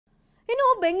ಇನ್ನು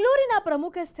ಬೆಂಗಳೂರಿನ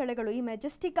ಪ್ರಮುಖ ಸ್ಥಳಗಳು ಈ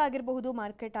ಮೆಜೆಸ್ಟಿಕ್ ಆಗಿರಬಹುದು,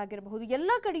 ಮಾರ್ಕೆಟ್ ಆಗಿರಬಹುದು,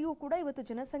 ಎಲ್ಲ ಕಡೆಯೂ ಕೂಡ ಇವತ್ತು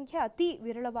ಜನಸಂಖ್ಯೆ ಅತಿ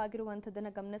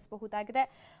ವಿರಳವಾಗಿರುವಂತದನ್ನು ಗಮನಿಸಬಹುದಾಗಿದೆ.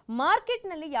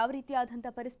 ಮಾರ್ಕೆಟ್ನಲ್ಲಿ ಯಾವ ರೀತಿಯಾದಂಥ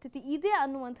ಪರಿಸ್ಥಿತಿ ಇದೆ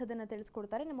ಅನ್ನುವಂಥದ್ದನ್ನು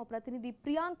ತಿಳಿಸ್ಕೊಡ್ತಾರೆ ನಮ್ಮ ಪ್ರತಿನಿಧಿ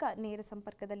ಪ್ರಿಯಾಂಕಾ ನೇರ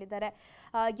ಸಂಪರ್ಕದಲ್ಲಿದ್ದಾರೆ.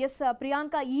 ಎಸ್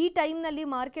ಪ್ರಿಯಾಂಕಾ, ಈ ಟೈಮ್ನಲ್ಲಿ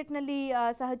ಮಾರ್ಕೆಟ್ನಲ್ಲಿ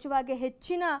ಸಹಜವಾಗಿ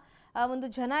ಹೆಚ್ಚಿನ ಒಂದು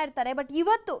ಜನ ಇರ್ತಾರೆ. ಬಟ್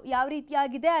ಇವತ್ತು ಯಾವ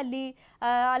ರೀತಿಯಾಗಿದೆ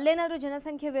ಅಲ್ಲೇನಾದರೂ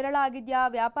ಜನಸಂಖ್ಯೆ ವಿರಳ ಆಗಿದೆಯಾ?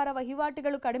 ವ್ಯಾಪಾರ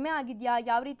ವಹಿವಾಟುಗಳು ಕಡಿಮೆ ಆಗಿದೆಯಾ?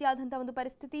 ಯಾವ ರೀತಿಯಾದಂಥ ಒಂದು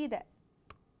ಪರಿಸ್ಥಿತಿ ಇದೆ?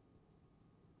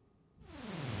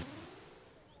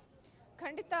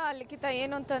 ಖಂಡಿತ ಲಿಖಿತ,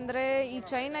 ಏನು ಅಂತಂದ್ರೆ ಈ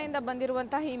ಚೈನಾದಿಂದ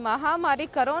ಬಂದಿರುವಂತಹ ಈ ಮಹಾಮಾರಿ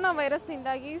ಕರೋನಾ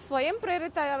ವೈರಸ್ನಿಂದಾಗಿ ಸ್ವಯಂ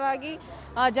ಪ್ರೇರಿತರಾಗಿ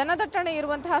ಜನದಟ್ಟಣೆ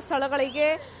ಇರುವಂತಹ ಸ್ಥಳಗಳಿಗೆ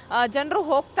ಜನರು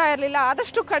ಹೋಗ್ತಾ ಇರಲಿಲ್ಲ,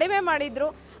 ಆದಷ್ಟು ಕಡಿಮೆ ಮಾಡಿದ್ರು.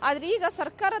 ಆದ್ರೆ ಈಗ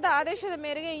ಸರ್ಕಾರದ ಆದೇಶದ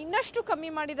ಮೇರೆಗೆ ಇನ್ನಷ್ಟು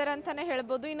ಕಮ್ಮಿ ಮಾಡಿದ್ದಾರೆ ಅಂತಾನೆ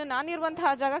ಹೇಳ್ಬೋದು. ಇನ್ನು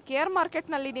ನಾನಿರುವಂತಹ ಜಾಗ KR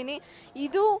ಮಾರ್ಕೆಟ್ ನಲ್ಲಿದ್ದೀನಿ.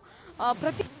 ಇದು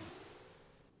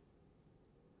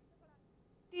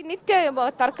ನಿತ್ಯ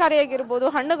ತರಕಾರಿ ಆಗಿರ್ಬೋದು,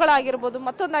 ಹಣ್ಣುಗಳಾಗಿರ್ಬೋದು,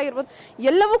 ಮತ್ತೊಂದಾಗಿರ್ಬೋದು,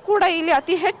 ಎಲ್ಲವೂ ಕೂಡ ಇಲ್ಲಿ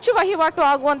ಅತಿ ಹೆಚ್ಚು ವಹಿವಾಟು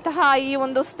ಆಗುವಂತಹ ಈ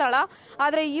ಒಂದು ಸ್ಥಳ.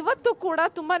 ಆದ್ರೆ ಇವತ್ತು ಕೂಡ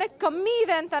ತುಂಬಾನೇ ಕಮ್ಮಿ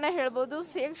ಇದೆ ಅಂತಾನೆ ಹೇಳ್ಬೋದು.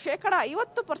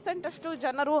 50% ಅಷ್ಟು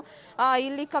ಜನರು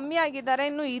ಇಲ್ಲಿ ಕಮ್ಮಿ ಆಗಿದ್ದಾರೆ.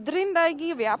 ಇನ್ನು ಇದರಿಂದಾಗಿ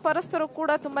ವ್ಯಾಪಾರಸ್ಥರು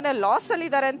ಕೂಡ ತುಂಬಾನೇ ಲಾಸ್ ಅಲ್ಲಿ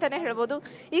ಇದ್ದಾರೆ ಅಂತಾನೆ ಹೇಳ್ಬೋದು.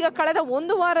 ಈಗ ಕಳೆದ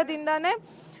ಒಂದು ವಾರದಿಂದಾನೇ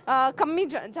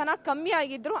ಜನ ಕಮ್ಮಿ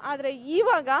ಆಗಿದ್ರು, ಆದ್ರೆ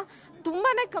ಇವಾಗ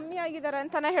ತುಂಬಾನೇ ಕಮ್ಮಿ ಆಗಿದ್ದಾರೆ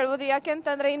ಅಂತಾನೆ ಹೇಳ್ಬೋದು.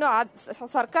 ಯಾಕೆಂತಂದ್ರೆ ಇನ್ನು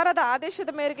ಸರ್ಕಾರದ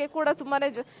ಆದೇಶದ ಮೇರೆಗೆ ಕೂಡ ತುಂಬಾನೇ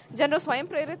ಜನರು ಸ್ವಯಂ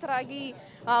ಪ್ರೇರಿತರಾಗಿ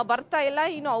ಬರ್ತಾ ಇಲ್ಲ.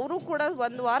 ಇನ್ನು ಅವರು ಕೂಡ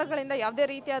ಒಂದು ವಾರಗಳಿಂದ ಯಾವುದೇ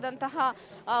ರೀತಿಯಾದಂತಹ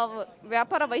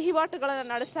ವ್ಯಾಪಾರ ವಹಿವಾಟುಗಳನ್ನ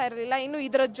ನಡೆಸ್ತಾ ಇರಲಿಲ್ಲ. ಇನ್ನು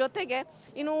ಇದರ ಜೊತೆಗೆ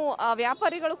ಇನ್ನು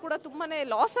ವ್ಯಾಪಾರಿಗಳು ಕೂಡ ತುಂಬಾನೇ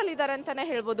ಲಾಸ್ ಅಲ್ಲಿ ಇದ್ದಾರೆ ಅಂತಾನೆ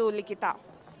ಹೇಳ್ಬೋದು ಲಿಖಿತ.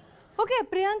 ಓಕೆ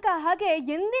ಪ್ರಿಯಾಂಕಾ, ಹಾಗೆ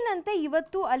ಎಂದಿನಂತೆ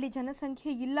ಇವತ್ತು ಅಲ್ಲಿ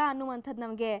ಜನಸಂಖ್ಯೆ ಇಲ್ಲ ಅನ್ನುವಂಥದ್ದು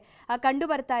ನಮಗೆ ಕಂಡು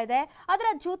ಬರ್ತಾ ಇದೆ. ಅದರ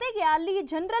ಜೊತೆಗೆ ಅಲ್ಲಿ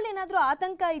ಜನರಲ್ಲಿ ಏನಾದರೂ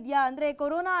ಆತಂಕ ಇದೆಯಾ? ಅಂದರೆ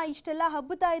ಕೊರೋನಾ ಇಷ್ಟೆಲ್ಲ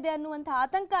ಹಬ್ಬುತ್ತಾ ಇದೆ ಅನ್ನುವಂಥ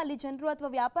ಆತಂಕ ಅಲ್ಲಿ ಜನರು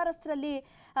ಅಥವಾ ವ್ಯಾಪಾರಸ್ಥರಲ್ಲಿ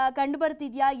ಕಂಡು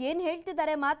ಬರ್ತಿದ್ಯಾ? ಏನು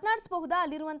ಹೇಳ್ತಿದ್ದಾರೆ? ಮಾತನಾಡಿಸಬಹುದಾ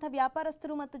ಅಲ್ಲಿರುವಂಥ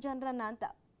ವ್ಯಾಪಾರಸ್ಥರು ಮತ್ತು ಜನರನ್ನ ಅಂತ?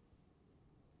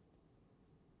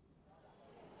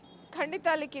 ಖಂಡಿತ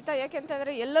ಲಿಖಿತ,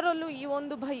 ಯಾಕೆಂತಂದ್ರೆ ಎಲ್ಲರಲ್ಲೂ ಈ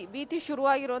ಒಂದು ಭೀತಿ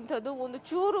ಶುರುವಾಗಿರುವಂತದ್ದು. ಒಂದು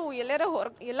ಚೂರು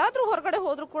ಎಲ್ಲಾದ್ರೂ ಹೊರಗಡೆ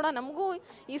ಹೋದ್ರೂ ಕೂಡ ನಮಗೂ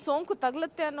ಈ ಸೋಂಕು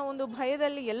ತಗಲುತ್ತೆ ಅನ್ನೋ ಒಂದು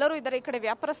ಭಯದಲ್ಲಿ ಎಲ್ಲರೂ ಇದ್ದಾರೆ. ಈ ಕಡೆ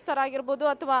ವ್ಯಾಪಾರಸ್ಥರಾಗಿರ್ಬೋದು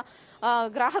ಅಥವಾ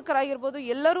ಗ್ರಾಹಕರಾಗಿರ್ಬೋದು,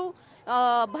 ಎಲ್ಲರೂ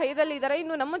ಭಯದಲ್ಲಿ ಇದ್ದಾರೆ.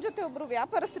 ಇನ್ನು ನಮ್ಮ ಜೊತೆ ಒಬ್ರು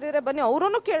ವ್ಯಾಪಾರಸ್ಥರಿದ್ದಾರೆ, ಬನ್ನಿ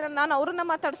ಅವರನ್ನು ಕೇಳೋಣ. ನಾನು ಅವ್ರನ್ನ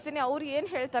ಮಾತಾಡಿಸ್ತೀನಿ, ಅವ್ರು ಏನ್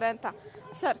ಹೇಳ್ತಾರೆ ಅಂತ.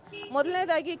 ಸರ್,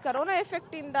 ಮೊದಲನೇದಾಗಿ ಕರೋನಾ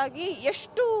ಎಫೆಕ್ಟ್ ಇಂದಾಗಿ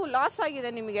ಎಷ್ಟು ಲಾಸ್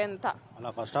ಆಗಿದೆ ನಿಮಗೆ ಅಂತ?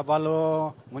 ಅಲ್ಲ, ಫಸ್ಟ್ ಆಫ್ ಆಲ್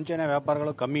ಮುಂಚೆನೆ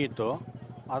ವ್ಯಾಪಾರಗಳು ಕಮ್ಮಿ ಇತ್ತು.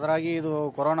 ಅದರಾಗಿ ಇದು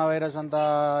ಕೊರೋನಾ ವೈರಸ್ ಅಂತ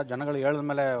ಜನಗಳು ಹೇಳಿದ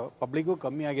ಮೇಲೆ ಪಬ್ಲಿಕ್ಕು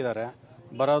ಕಮ್ಮಿ ಆಗಿದ್ದಾರೆ,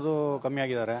 ಬರೋದು ಕಮ್ಮಿ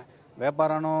ಆಗಿದ್ದಾರೆ,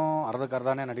 ವ್ಯಾಪಾರನೂ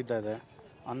ಅರ್ಧಕ್ಕರ್ಧನೇ ನಡೀತಾ ಇದೆ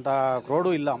ಅಂತ.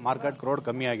 ಕ್ರೋಡು ಇಲ್ಲ, ಮಾರ್ಕೆಟ್ ಕ್ರೋಡ್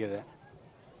ಕಮ್ಮಿ ಆಗಿದೆ.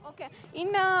 ಓಕೆ,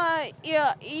 ಇನ್ನು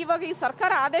ಇವಾಗ ಈ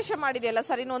ಸರ್ಕಾರ ಆದೇಶ ಮಾಡಿದೆಯಲ್ಲ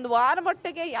ಸರ್, ಇನ್ನೊಂದು ವಾರ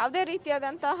ಮಟ್ಟಿಗೆ ಯಾವುದೇ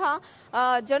ರೀತಿಯಾದಂತಹ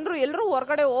ಜನರು ಎಲ್ಲರೂ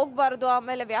ಹೊರಗಡೆ ಹೋಗ್ಬಾರ್ದು,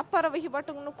 ಆಮೇಲೆ ವ್ಯಾಪಾರ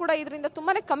ವಹಿವಾಟು ಕೂಡ ಇದರಿಂದ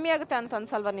ತುಂಬಾನೇ ಕಮ್ಮಿ ಆಗುತ್ತೆ ಅಂತ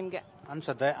ಅನ್ಸಲ್ವಾ ನಿಮ್ಗೆ?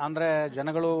 ಅನ್ಸುತ್ತೆ. ಅಂದ್ರೆ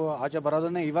ಜನಗಳು ಆಚೆ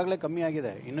ಬರೋದನ್ನೇ ಇವಾಗಲೇ ಕಮ್ಮಿ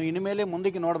ಆಗಿದೆ. ಇನ್ಮೇಲೆ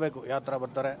ಮುಂದಕ್ಕೆ ನೋಡಬೇಕು ಯಾವ ಥರ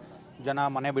ಬರ್ತಾರೆ ಜನ,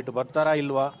 ಮನೆ ಬಿಟ್ಟು ಬರ್ತಾರಾ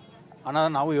ಇಲ್ವಾ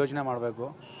ಅನ್ನೋದನ್ನ ನಾವು ಯೋಚನೆ ಮಾಡಬೇಕು.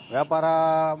 ವ್ಯಾಪಾರ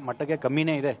ಮಟ್ಟಕ್ಕೆ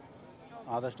ಕಮ್ಮಿನೇ ಇದೆ,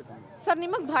 ಆದಷ್ಟು ಕಮ್ಮಿ. ಸರ್,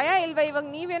 ನಿಮಗ್ ಭಯ ಇಲ್ವಾ? ಇವಾಗ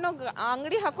ನೀವೇನೋ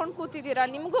ಅಂಗಡಿ ಹಾಕೊಂಡು ಕೂತಿದ್ದೀರಾ,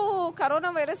 ನಿಮಗೂ ಕರೋನಾ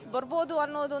ವೈರಸ್ ಬರ್ಬೋದು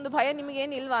ಅನ್ನೋದು ಒಂದು ಭಯ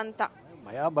ನಿಮಗೇನಿಲ್ವಾ ಅಂತ?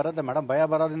 ಭಯ ಬರುತ್ತೆ ಮೇಡಮ್. ಭಯ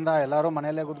ಬರೋದ್ರಿಂದ ಎಲ್ಲರೂ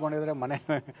ಮನೆಯಲ್ಲೇ ಕೂತ್ಕೊಂಡಿದ್ರೆ ಮನೆ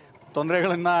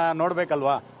ತೊಂದರೆಗಳನ್ನ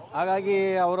ನೋಡ್ಬೇಕಲ್ವಾ. ಹಾಗಾಗಿ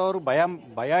ಅವರವರು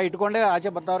ಭಯ ಇಟ್ಕೊಂಡೇ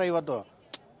ಆಚೆ ಬರ್ತಾವ್ರೆ.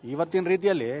 ಇವತ್ತಿನ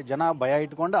ರೀತಿಯಲ್ಲಿ ಜನ ಭಯ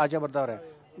ಇಟ್ಕೊಂಡು ಆಚೆ ಬರ್ತಾವ್ರೆ.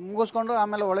 ಮುಗಿಸ್ಕೊಂಡು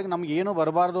ಆಮೇಲೆ ಒಳಗೆ ನಮ್ಗೆ ಏನು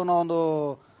ಬರಬಾರ್ದು ಅನ್ನೋ ಒಂದು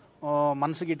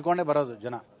ಮನಸ್ಸಿಗೆ ಇಟ್ಕೊಂಡೇ ಬರೋದು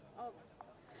ಜನ.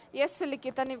 ಎಸ್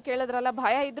ಲಿಖಿತ, ನೀವು ಕೇಳಿದ್ರಲ್ಲ,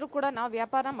 ಭಯ ಇದ್ರೂ ಕೂಡ ನಾವು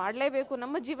ವ್ಯಾಪಾರ ಮಾಡಲೇಬೇಕು,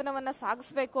 ನಮ್ಮ ಜೀವನವನ್ನ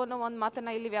ಸಾಗಿಸ್ಬೇಕು ಅನ್ನೋ ಒಂದು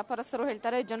ಮಾತನ್ನ ಇಲ್ಲಿ ವ್ಯಾಪಾರಸ್ಥರು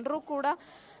ಹೇಳ್ತಾರೆ. ಜನರು ಕೂಡ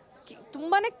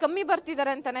ತುಂಬಾನೇ ಕಮ್ಮಿ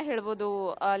ಬರ್ತಿದ್ದಾರೆ ಅಂತಾನೆ ಹೇಳ್ಬೋದು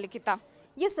ಲಿಖಿತ.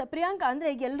 ಎಸ್ ಪ್ರಿಯಾಂಕಾ, ಅಂದರೆ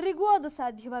ಎಲ್ರಿಗೂ ಅದು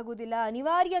ಸಾಧ್ಯವಾಗುವುದಿಲ್ಲ.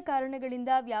 ಅನಿವಾರ್ಯ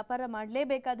ಕಾರಣಗಳಿಂದ ವ್ಯಾಪಾರ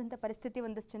ಮಾಡಲೇಬೇಕಾದಂಥ ಪರಿಸ್ಥಿತಿ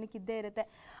ಒಂದಷ್ಟು ಜನಕ್ಕೆ ಇದ್ದೇ ಇರುತ್ತೆ.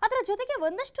 ಅದರ ಜೊತೆಗೆ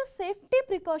ಒಂದಷ್ಟು ಸೇಫ್ಟಿ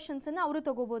ಪ್ರಿಕಾಷನ್ಸನ್ನು ಅವರು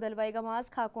ತಗೋಬೋದಲ್ವಾ? ಈಗ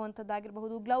ಮಾಸ್ಕ್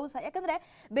ಹಾಕುವಂಥದ್ದಾಗಿರಬಹುದು, ಗ್ಲೌಸ್, ಯಾಕಂದರೆ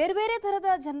ಬೇರೆ ಬೇರೆ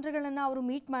ಥರದ ಜನರುಗಳನ್ನು ಅವರು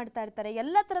ಮೀಟ್ ಮಾಡ್ತಾ ಇರ್ತಾರೆ,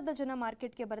 ಎಲ್ಲ ಥರದ ಜನ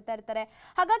ಮಾರ್ಕೆಟ್ಗೆ ಬರ್ತಾ ಇರ್ತಾರೆ.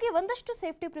 ಹಾಗಾಗಿ ಒಂದಷ್ಟು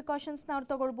ಸೇಫ್ಟಿ ಪ್ರಿಕಾಷನ್ಸ್ನ ಅವ್ರು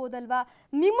ತಗೊಳ್ಬೋದಲ್ವಾ?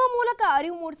 ನಿಮ್ಮ ಮೂಲಕ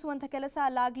ಅರಿವು ಮೂಡಿಸುವಂಥ ಕೆಲಸ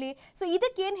ಅಲ್ಲಾಗಲಿ. ಸೊ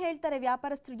ಇದಕ್ಕೆ ಏನು ಹೇಳ್ತಾರೆ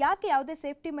ವ್ಯಾಪಾರಸ್ಥರು? ಯಾಕೆ ಯಾವುದೇ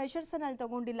ಸೇಫ್ಟಿ ಮೆಷರ್ಸನ್ನು ಅಲ್ಲಿ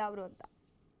ತಗೊಂಡಿಲ್ಲ ಅವರು ಅಂತ?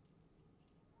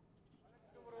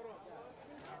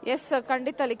 ಎಸ್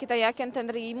ಖಂಡಿತ ಲಿಖಿತ,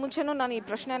 ಯಾಕೆಂತಂದ್ರೆ ಈ ಮುಂಚೆನೂ ನಾನು ಈ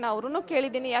ಪ್ರಶ್ನೆನ ಅವ್ರೂ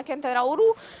ಕೇಳಿದ್ದೀನಿ. ಯಾಕೆಂತಂದ್ರೆ ಅವರು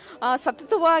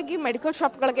ಸತತವಾಗಿ ಮೆಡಿಕಲ್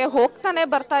ಶಾಪ್ಗಳಿಗೆ ಹೋಗ್ತಾನೆ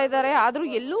ಬರ್ತಾ ಇದ್ದಾರೆ, ಆದ್ರೂ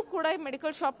ಎಲ್ಲೂ ಕೂಡ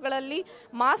ಮೆಡಿಕಲ್ ಶಾಪ್ಗಳಲ್ಲಿ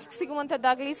ಮಾಸ್ಕ್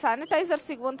ಸಿಗುವಂಥದ್ದಾಗ್ಲಿ, ಸ್ಯಾನಿಟೈಸರ್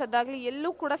ಸಿಗುವಂಥದ್ದಾಗ್ಲಿ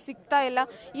ಎಲ್ಲೂ ಕೂಡ ಸಿಗ್ತಾ ಇಲ್ಲ.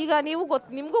 ಈಗ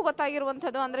ನಿಮಗೂ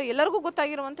ಗೊತ್ತಾಗಿರುವಂಥದ್ದು, ಅಂದ್ರೆ ಎಲ್ಲರಿಗೂ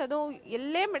ಗೊತ್ತಾಗಿರುವಂಥದ್ದು,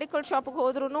 ಎಲ್ಲೇ ಮೆಡಿಕಲ್ ಶಾಪ್ಗೆ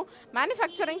ಹೋದ್ರೂ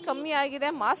ಮ್ಯಾನುಫ್ಯಾಕ್ಚರಿಂಗ್ ಕಮ್ಮಿ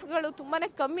ಆಗಿದೆ, ಮಾಸ್ಕ್ಗಳು ತುಂಬಾನೇ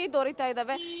ಕಮ್ಮಿ ದೊರೀತಾ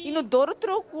ಇದಾವೆ. ಇನ್ನು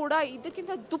ದೊರೆತರೂ ಕೂಡ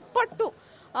ಇದಕ್ಕಿಂತ ದುಪ್ಪಟ್ಟು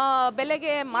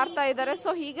ಬೆಲೆಗೆ ಮಾರ್ತಾ ಇದ್ದಾರೆ. ಸೊ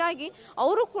ಹೀಗಾಗಿ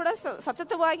ಅವರು ಕೂಡ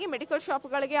ಸತತವಾಗಿ ಮೆಡಿಕಲ್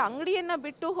ಶಾಪ್ಗಳಿಗೆ ಅಂಗಡಿಯನ್ನ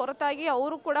ಬಿಟ್ಟು ಹೊರತಾಗಿ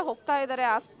ಅವರು ಕೂಡ ಹೋಗ್ತಾ ಇದ್ದಾರೆ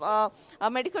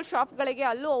ಮೆಡಿಕಲ್ ಶಾಪ್ಗಳಿಗೆ.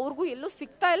 ಅಲ್ಲೂ ಅವ್ರಿಗೂ ಎಲ್ಲೂ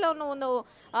ಸಿಗ್ತಾ ಇಲ್ಲ ಅನ್ನೋ ಒಂದು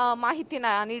ಮಾಹಿತಿನ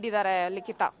ನೀಡಿದ್ದಾರೆ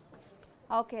ಲಿಖಿತ.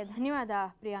 ಓಕೆ, ಧನ್ಯವಾದ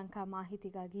ಪ್ರಿಯಾಂಕಾ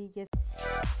ಮಾಹಿತಿಗಾಗಿ.